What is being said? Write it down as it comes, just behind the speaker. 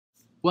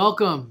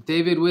Welcome,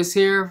 David Wiss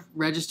here,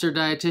 registered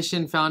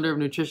dietitian, founder of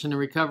Nutrition and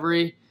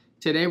Recovery.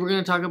 Today we're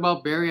going to talk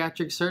about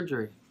bariatric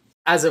surgery.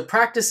 As a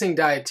practicing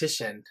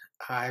dietitian,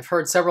 I've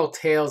heard several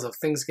tales of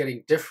things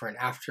getting different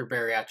after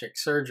bariatric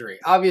surgery.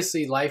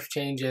 Obviously, life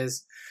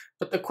changes,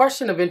 but the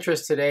question of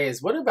interest today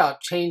is, what about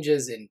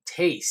changes in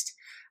taste?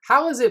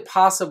 How is it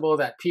possible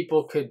that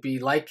people could be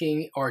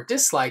liking or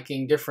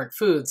disliking different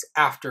foods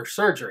after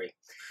surgery?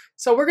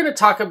 So we're going to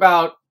talk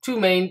about two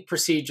main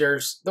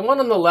procedures. The one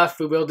on the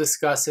left we will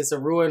discuss is a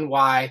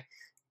Roux-en-Y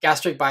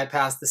gastric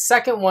bypass. The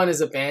second one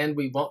is a band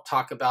we won't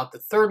talk about. The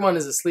third one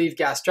is a sleeve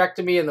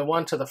gastrectomy, and the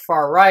one to the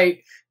far right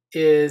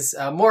is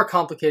a more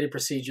complicated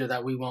procedure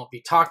that we won't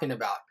be talking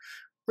about.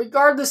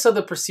 Regardless of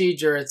the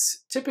procedure,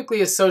 it's typically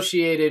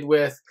associated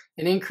with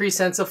an increased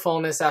sense of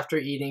fullness after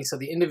eating, so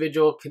the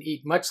individual can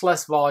eat much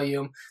less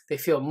volume, they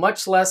feel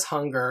much less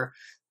hunger,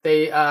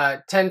 they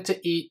tend to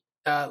eat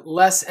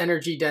less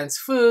energy dense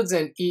foods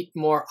and eat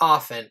more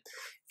often.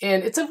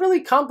 And it's a really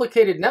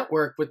complicated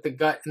network with the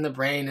gut and the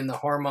brain and the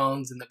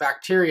hormones and the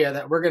bacteria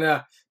that we're going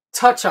to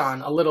touch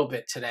on a little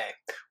bit today.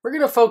 We're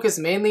going to focus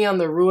mainly on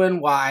the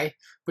Roux-en-Y,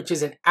 which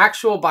is an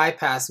actual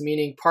bypass,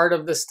 meaning part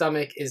of the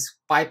stomach is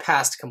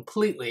bypassed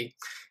completely.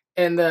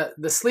 And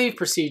the sleeve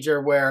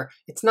procedure, where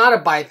it's not a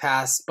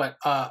bypass, but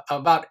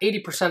about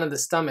 80% of the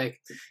stomach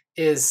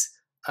is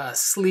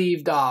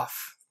sleeved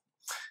off.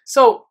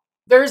 So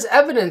there's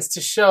evidence to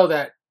show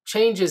that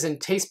changes in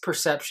taste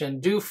perception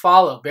do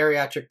follow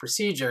bariatric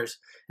procedures,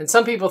 and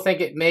some people think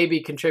it may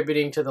be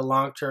contributing to the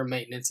long-term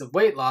maintenance of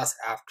weight loss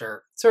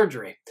after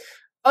surgery.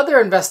 Other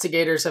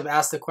investigators have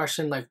asked the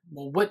question, like,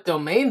 well, what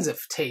domains of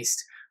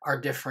taste are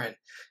different?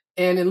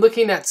 And in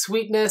looking at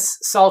sweetness,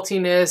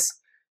 saltiness,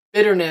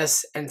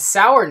 bitterness, and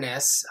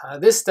sourness,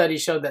 this study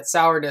showed that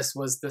sourness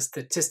was the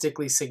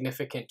statistically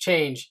significant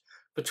change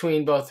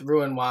between both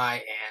Roux-en-Y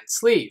and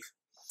sleeve.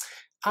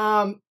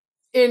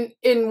 In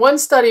one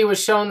study, it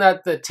was shown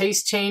that the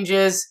taste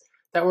changes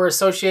that were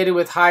associated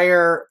with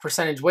higher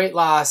percentage weight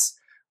loss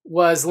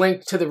was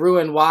linked to the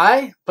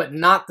Roux-en-Y, but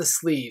not the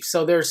sleeve.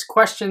 So there's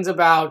questions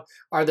about,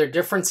 are there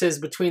differences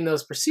between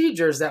those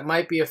procedures that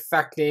might be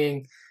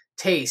affecting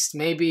taste?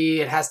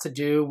 Maybe it has to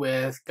do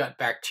with gut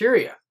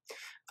bacteria.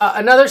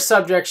 Another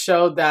subject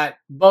showed that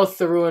both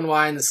the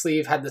Roux-en-Y and the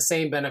sleeve had the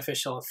same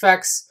beneficial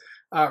effects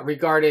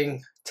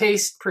regarding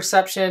taste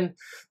perception.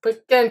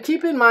 But again,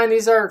 keep in mind,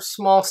 these are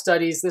small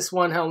studies. This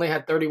one only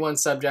had 31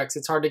 subjects.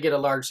 It's hard to get a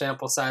large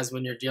sample size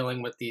when you're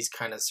dealing with these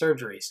kind of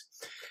surgeries.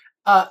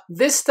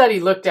 This study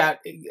looked at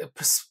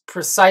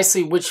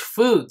precisely which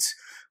foods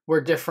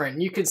were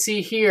different. You can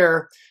see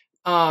here,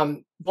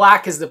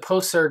 black is the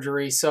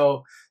post-surgery.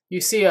 So you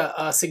see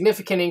a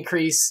significant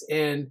increase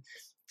in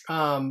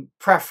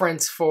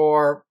preference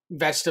for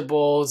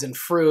vegetables and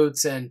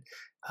fruits and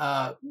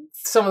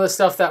some of the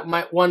stuff that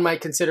one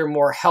might consider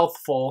more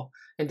healthful,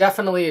 and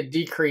definitely a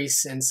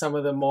decrease in some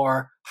of the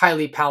more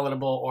highly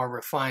palatable or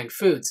refined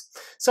foods.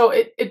 So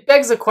it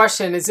begs the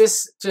question, is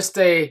this just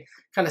a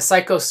kind of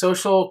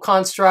psychosocial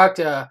construct,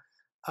 a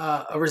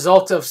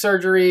result of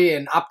surgery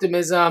and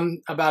optimism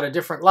about a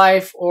different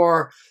life,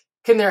 or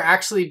can there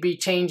actually be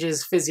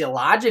changes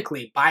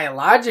physiologically,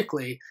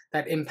 biologically,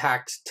 that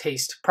impact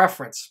taste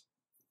preference?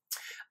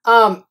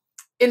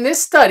 In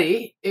this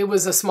study, it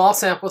was a small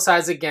sample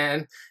size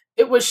again.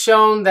 It was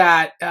shown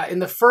that in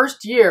the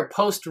first year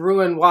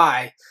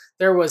post-Roux-en-Y,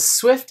 there was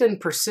swift and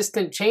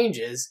persistent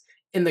changes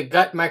in the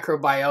gut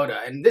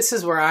microbiota. And this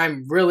is where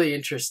I'm really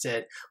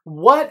interested.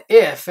 What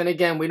if, and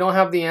again, we don't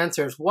have the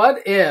answers,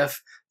 what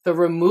if the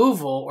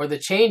removal or the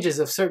changes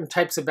of certain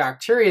types of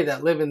bacteria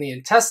that live in the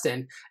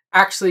intestine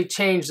actually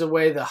change the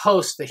way the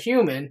host, the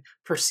human,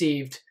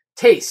 perceived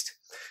taste?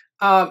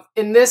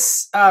 In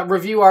this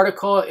review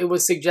article, it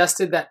was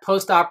suggested that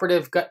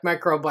post-operative gut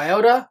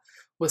microbiota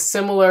was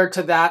similar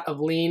to that of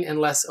lean and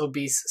less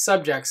obese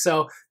subjects.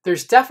 So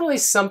there's definitely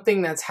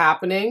something that's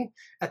happening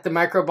at the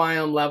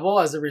microbiome level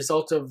as a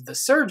result of the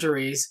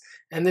surgeries,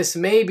 and this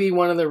may be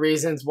one of the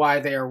reasons why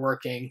they are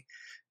working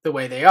the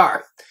way they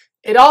are.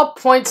 It all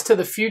points to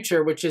the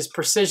future, which is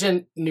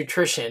precision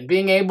nutrition,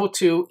 being able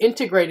to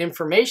integrate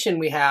information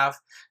we have,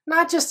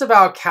 not just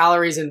about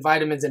calories and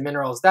vitamins and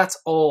minerals, that's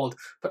old,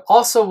 but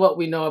also what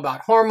we know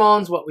about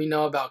hormones, what we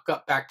know about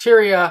gut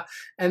bacteria,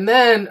 and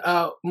then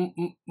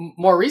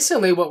more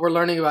recently, what we're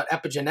learning about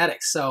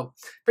epigenetics. So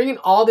bringing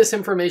all this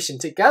information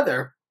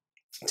together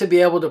to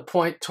be able to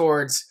point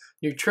towards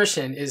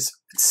nutrition is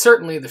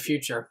certainly the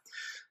future.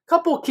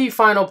 Couple key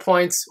final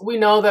points. We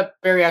know that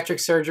bariatric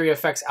surgery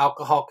affects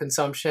alcohol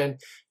consumption.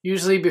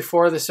 Usually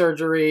before the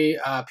surgery,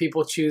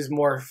 people choose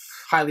more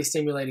highly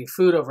stimulating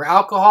food over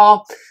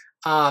alcohol.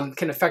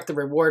 Can affect the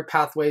reward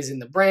pathways in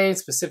the brain,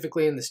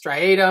 specifically in the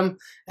striatum.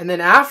 And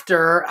then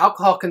after,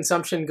 alcohol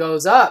consumption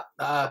goes up.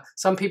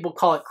 Some people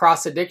call it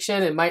cross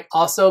addiction. It might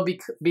also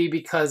be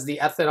because the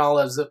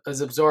ethanol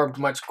is absorbed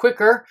much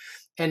quicker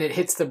and it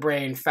hits the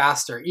brain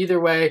faster. Either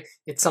way,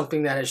 it's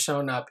something that has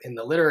shown up in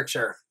the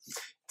literature.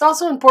 It's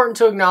also important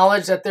to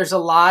acknowledge that there's a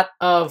lot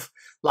of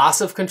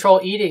loss of control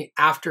eating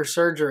after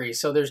surgery.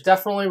 So there's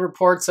definitely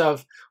reports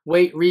of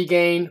weight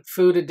regain,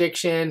 food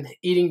addiction,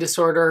 eating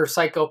disorder,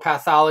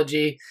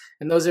 psychopathology,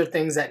 and those are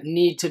things that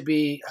need to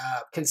be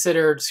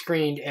considered,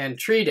 screened, and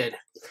treated.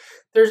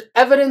 There's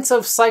evidence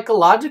of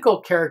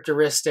psychological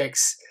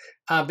characteristics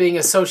being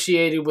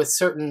associated with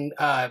certain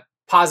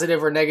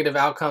positive or negative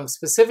outcomes,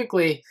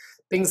 specifically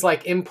things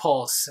like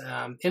impulse,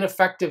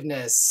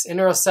 ineffectiveness,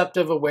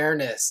 interoceptive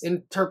awareness,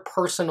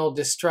 interpersonal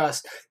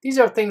distrust. These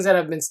are things that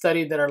have been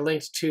studied that are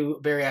linked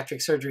to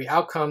bariatric surgery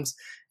outcomes,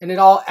 and it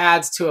all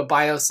adds to a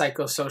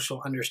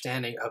biopsychosocial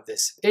understanding of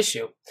this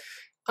issue.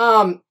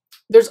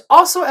 There's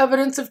also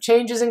evidence of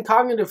changes in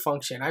cognitive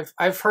function.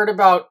 I've heard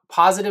about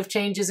positive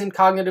changes in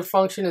cognitive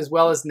function as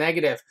well as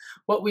negative.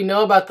 What we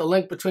know about the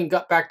link between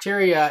gut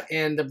bacteria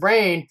and the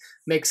brain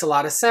makes a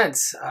lot of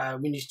sense.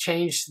 When you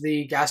change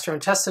the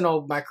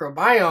gastrointestinal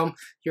microbiome,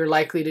 you're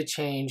likely to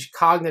change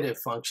cognitive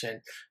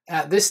function.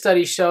 This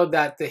study showed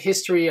that the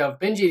history of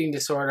binge eating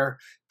disorder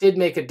did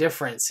make a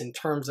difference in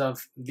terms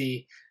of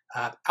the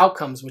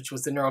outcomes, which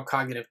was the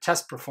neurocognitive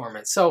test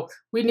performance. So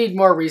we need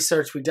more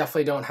research. We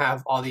definitely don't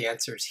have all the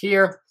answers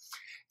here.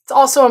 It's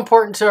also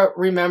important to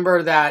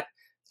remember that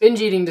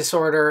binge eating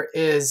disorder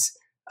is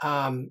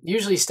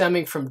usually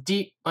stemming from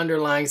deep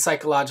underlying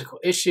psychological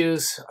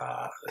issues,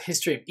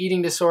 history of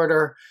eating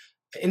disorder.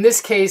 In this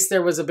case,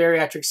 there was a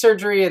bariatric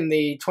surgery and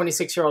the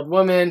 26-year-old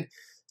woman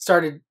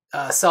started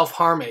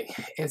self-harming.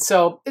 And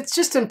so it's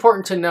just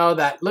important to know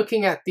that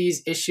looking at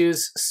these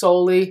issues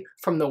solely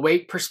from the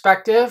weight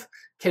perspective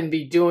can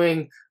be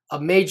doing a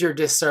major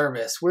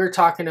disservice. We're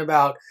talking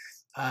about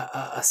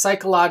a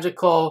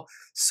psychological,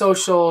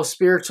 social,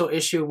 spiritual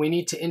issue. We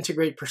need to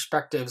integrate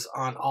perspectives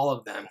on all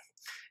of them.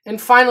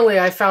 And finally,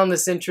 I found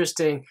this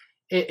interesting.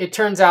 It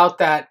turns out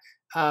that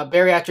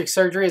bariatric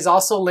surgery is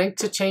also linked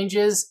to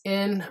changes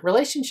in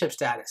relationship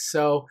status.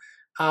 So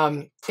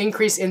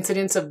increased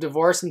incidence of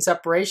divorce and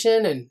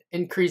separation and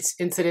increased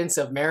incidence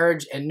of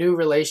marriage and new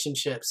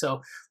relationships.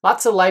 So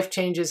lots of life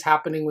changes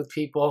happening with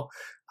people.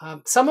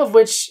 Some of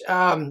which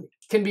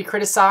can be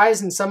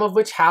criticized and some of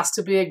which has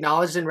to be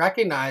acknowledged and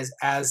recognized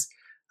as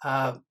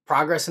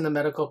progress in the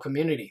medical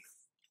community.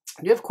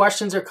 Do you have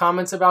questions or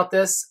comments about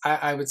this?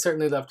 I would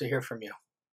certainly love to hear from you.